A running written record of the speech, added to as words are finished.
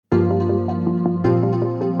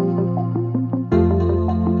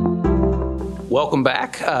Welcome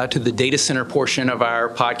back to the data center portion of our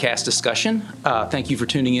podcast discussion. Thank you for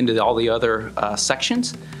tuning into all the other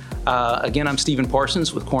sections. Again, I'm Stephen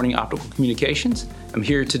Parsons with Corning Optical Communications. I'm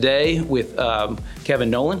here today with Kevin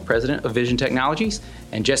Nolan, President of Vision Technologies,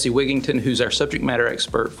 and Jesse Wiggington, who's our subject matter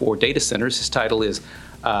expert for data centers. His title is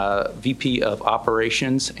VP of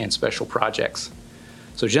Operations and Special Projects.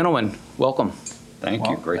 So gentlemen, welcome. Thank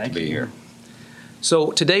you. Great to be here.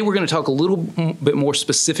 So today we're going to talk a little bit more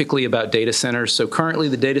specifically about data centers. So currently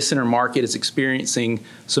the data center market is experiencing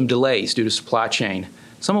some delays due to supply chain,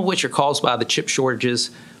 some of which are caused by the chip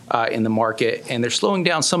shortages in the market, and they're slowing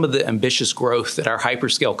down some of the ambitious growth that our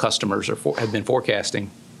hyperscale customers have been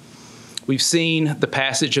forecasting. We've seen the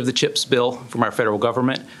passage of the CHIPS bill from our federal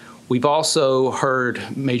government. We've also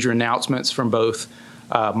heard major announcements from both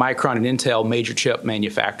Micron and Intel, major chip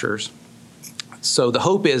manufacturers. So the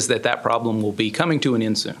hope is that that problem will be coming to an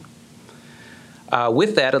end soon.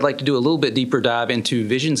 With that, I'd like to do a little bit deeper dive into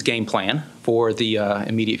Vision's game plan for the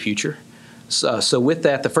immediate future. So with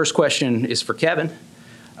that, the first question is for Kevin.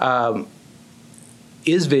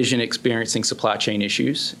 Is Vision experiencing supply chain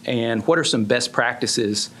issues, and what are some best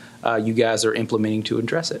practices you guys are implementing to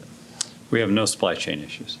address it? We have no supply chain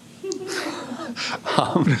issues.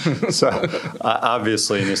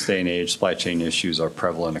 Obviously, in this day and age, supply chain issues are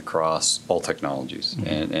prevalent across all technologies.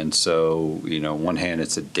 Mm-hmm. And so, on one hand,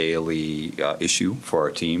 it's a daily issue for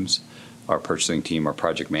our teams, our purchasing team, our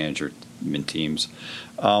project management teams.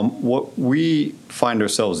 What we find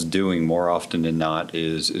ourselves doing more often than not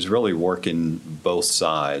is really working both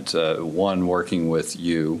sides. One, working with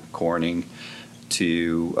you, Corning,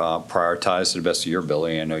 to prioritize to the best of your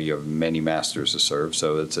ability. I know you have many masters to serve,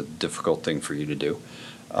 so it's a difficult thing for you to do.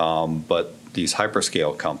 But these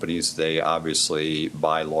hyperscale companies, they obviously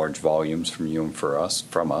buy large volumes from you and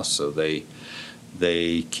from us, so they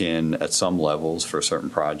can, at some levels, for certain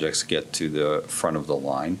projects, get to the front of the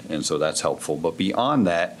line, and so that's helpful. But beyond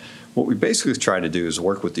that, what we basically try to do is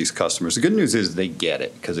work with these customers. The good news is they get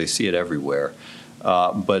it because they see it everywhere.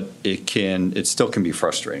 But it still can be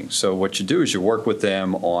frustrating. So what you do is you work with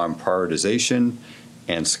them on prioritization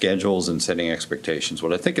and schedules and setting expectations.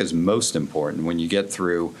 What I think is most important when you get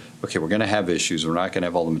through, okay, we're going to have issues, we're not going to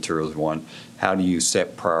have all the materials we want, how do you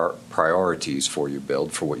set priorities for your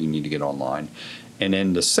build, for what you need to get online? And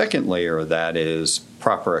then the second layer of that is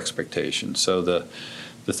proper expectations. So the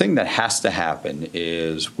thing that has to happen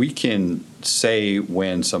is we can say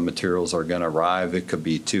when some materials are going to arrive. It could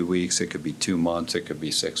be 2 weeks, it could be 2 months, it could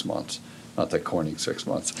be 6 months. Not that Corning 6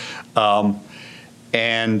 months.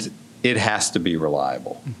 And it has to be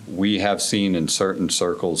reliable. We have seen in certain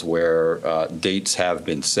circles where dates have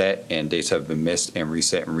been set and dates have been missed and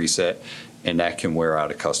reset, and that can wear out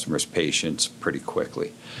a customer's patience pretty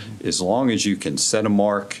quickly. Mm-hmm. As long as you can set a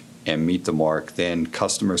mark and meet the mark, then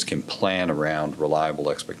customers can plan around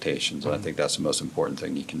reliable expectations. And I think that's the most important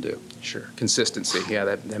thing you can do. Sure. Consistency. Yeah,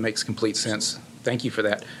 that makes complete sense. Thank you for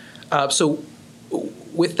that. So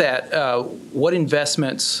with that, what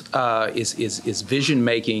investments is Vision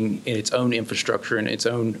making in its own infrastructure and its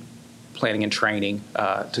own planning and training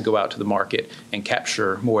to go out to the market and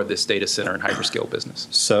capture more of this data center and hyperscale business?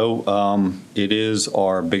 So it is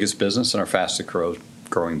our biggest business and our fastest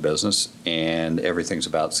growing business, and everything's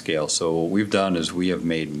about scale. So what we've done is we have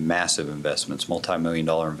made massive investments,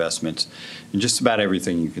 multi-million-dollar investments in just about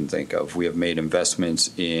everything you can think of. We have made investments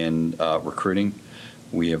in recruiting.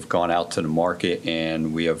 We have gone out to the market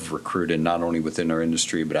and we have recruited not only within our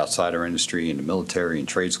industry but outside our industry, in the military, in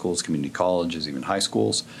trade schools, community colleges, even high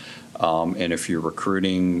schools. And if you're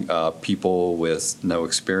recruiting people with no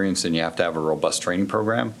experience, then you have to have a robust training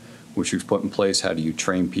program, which we've put in place. How do you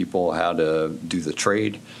train people how to do the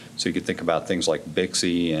trade? So you could think about things like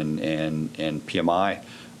BICSI and PMI,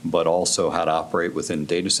 but also how to operate within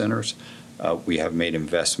data centers. We have made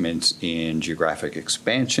investments in geographic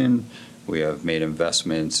expansion. We have made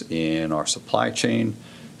investments in our supply chain.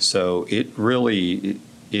 So it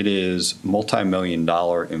is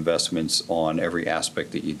multi-million-dollar investments on every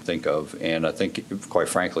aspect that you'd think of. And I think, quite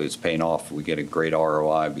frankly, it's paying off. We get a great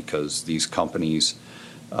ROI because these companies,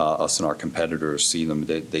 us and our competitors, see them.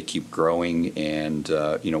 They keep growing, and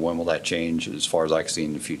when will that change? As far as I can see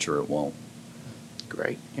in the future, it won't.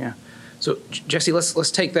 Great, yeah. So Jesse,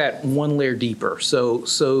 let's take that one layer deeper. So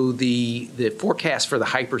the forecast for the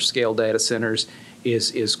hyperscale data centers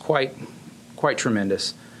is quite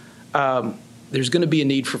tremendous. There's going to be a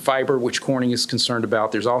need for fiber, which Corning is concerned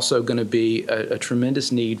about. There's also going to be a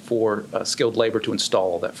tremendous need for skilled labor to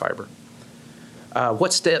install all that fiber.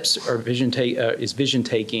 What steps is Vision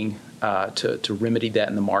taking to remedy that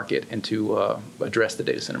in the market and to address the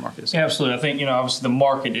data center market? Yeah, absolutely. I think, obviously the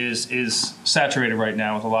market is saturated right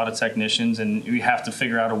now with a lot of technicians, and we have to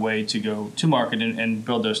figure out a way to go to market and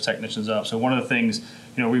build those technicians up. So one of the things,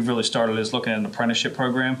 we've really started is looking at an apprenticeship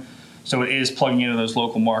program. So it is plugging into those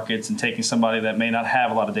local markets and taking somebody that may not have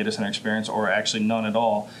a lot of data center experience or actually none at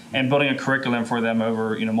all, and building a curriculum for them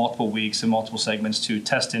over multiple weeks and multiple segments to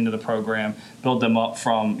test into the program, build them up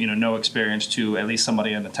from no experience to at least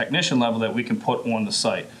somebody at the technician level that we can put on the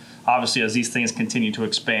site. Obviously, as these things continue to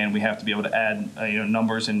expand, we have to be able to add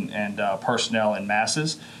numbers and personnel in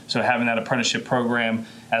masses. So having that apprenticeship program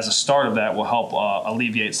as a start of that will help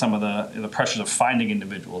alleviate some of the pressures of finding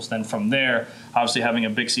individuals. Then from there, obviously having a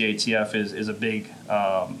big CATF is a big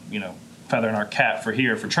feather in our cap for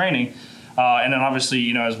training. And then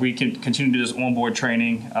obviously, as we can continue to do this onboard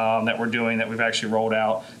training that we're doing, that we've actually rolled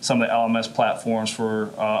out some of the LMS platforms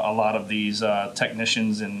for a lot of these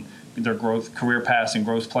technicians and their career paths and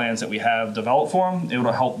growth plans that we have developed for them. It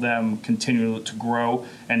will help them continue to grow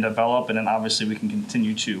and develop, and then obviously we can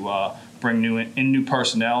continue to bring new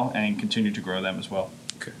personnel and continue to grow them as well.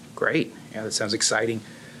 Okay, great. Yeah, that sounds exciting.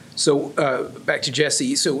 So back to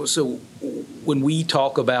Jesse. So when we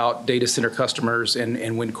talk about data center customers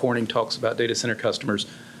and when Corning talks about data center customers,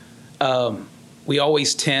 we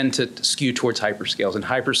always tend to skew towards hyperscales, and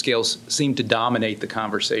hyperscales seem to dominate the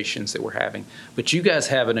conversations that we're having. But you guys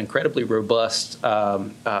have an incredibly robust,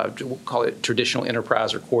 we'll call it traditional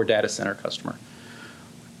enterprise or core data center customer.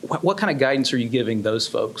 What kind of guidance are you giving those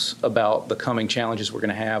folks about the coming challenges we're going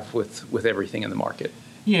to have with everything in the market?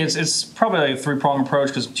 Yeah, it's probably a three-pronged approach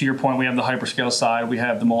because, to your point, we have the hyperscale side, we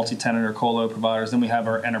have the multi-tenant or colo providers, then we have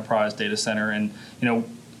our enterprise data center. And,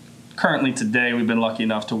 currently today, we've been lucky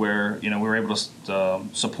enough to where, we're able to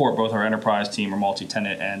support both our enterprise team, our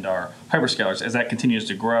multi-tenant, and our hyperscalers. As that continues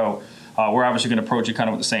to grow, we're obviously going to approach it kind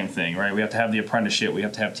of with the same thing, right? We have to have the apprenticeship, we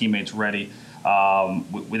have to have teammates ready.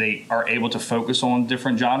 They are able to focus on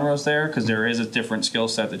different genres there because there is a different skill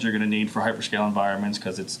set that you're going to need for hyperscale environments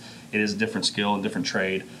because it is a different skill and different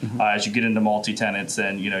trade. Mm-hmm. As you get into multi-tenants,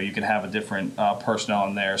 then you can have a different personnel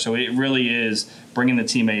in there. So it really is bringing the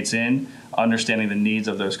teammates in, understanding the needs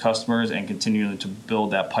of those customers, and continuing to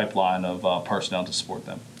build that pipeline of personnel to support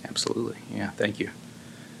them. Absolutely. Yeah. Thank you.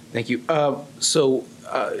 Thank you.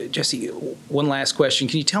 Jesse, one last question.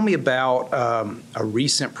 Can you tell me about a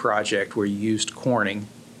recent project where you used Corning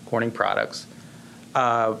products,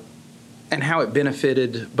 and how it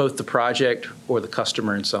benefited both the project or the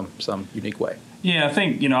customer in some unique way? Yeah, I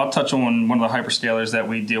think, I'll touch on one of the hyperscalers that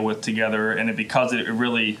we deal with together, and because it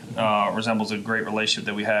really resembles a great relationship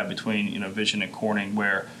that we have between, Vision and Corning,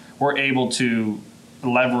 where we're able to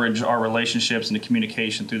leverage our relationships and the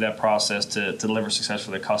communication through that process to deliver success for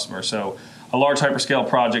the customer. So a large hyperscale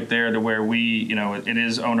project there to where we, it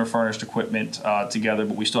is owner-furnished equipment together,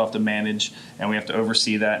 but we still have to manage and we have to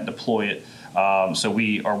oversee that and deploy it. So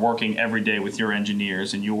we are working every day with your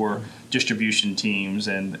engineers and your distribution teams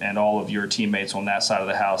and all of your teammates on that side of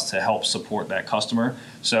the house to help support that customer.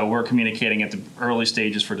 So we're communicating at the early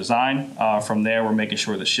stages for design. From there, we're making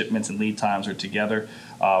sure that shipments and lead times are together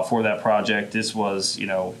for that project. This was,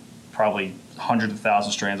 probably hundreds of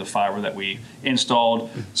thousands of strands of fiber that we installed,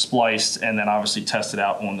 spliced, and then obviously tested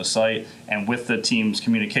out on the site. And with the team's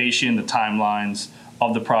communication, the timelines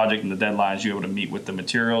of the project and the deadlines you're able to meet with the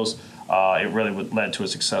materials, it really led to a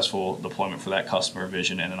successful deployment for that customer,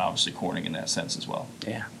 Vision, and then obviously Corning in that sense as well.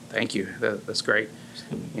 Yeah, thank you. That's great.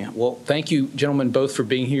 Yeah, well, thank you, gentlemen, both for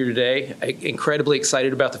being here today. Incredibly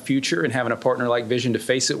excited about the future and having a partner like Vision to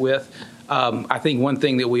face it with. I think one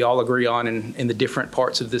thing that we all agree on in the different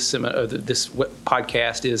parts of this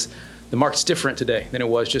podcast is the market's different today than it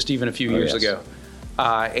was just even a few years ago.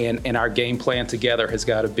 And our game plan together has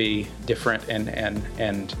got to be different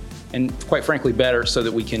and quite frankly better so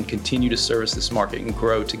that we can continue to service this market and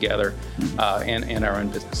grow together and our own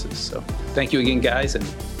businesses. So thank you again, guys. And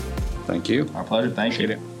thank you. Our pleasure. Thank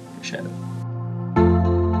you. Appreciate it.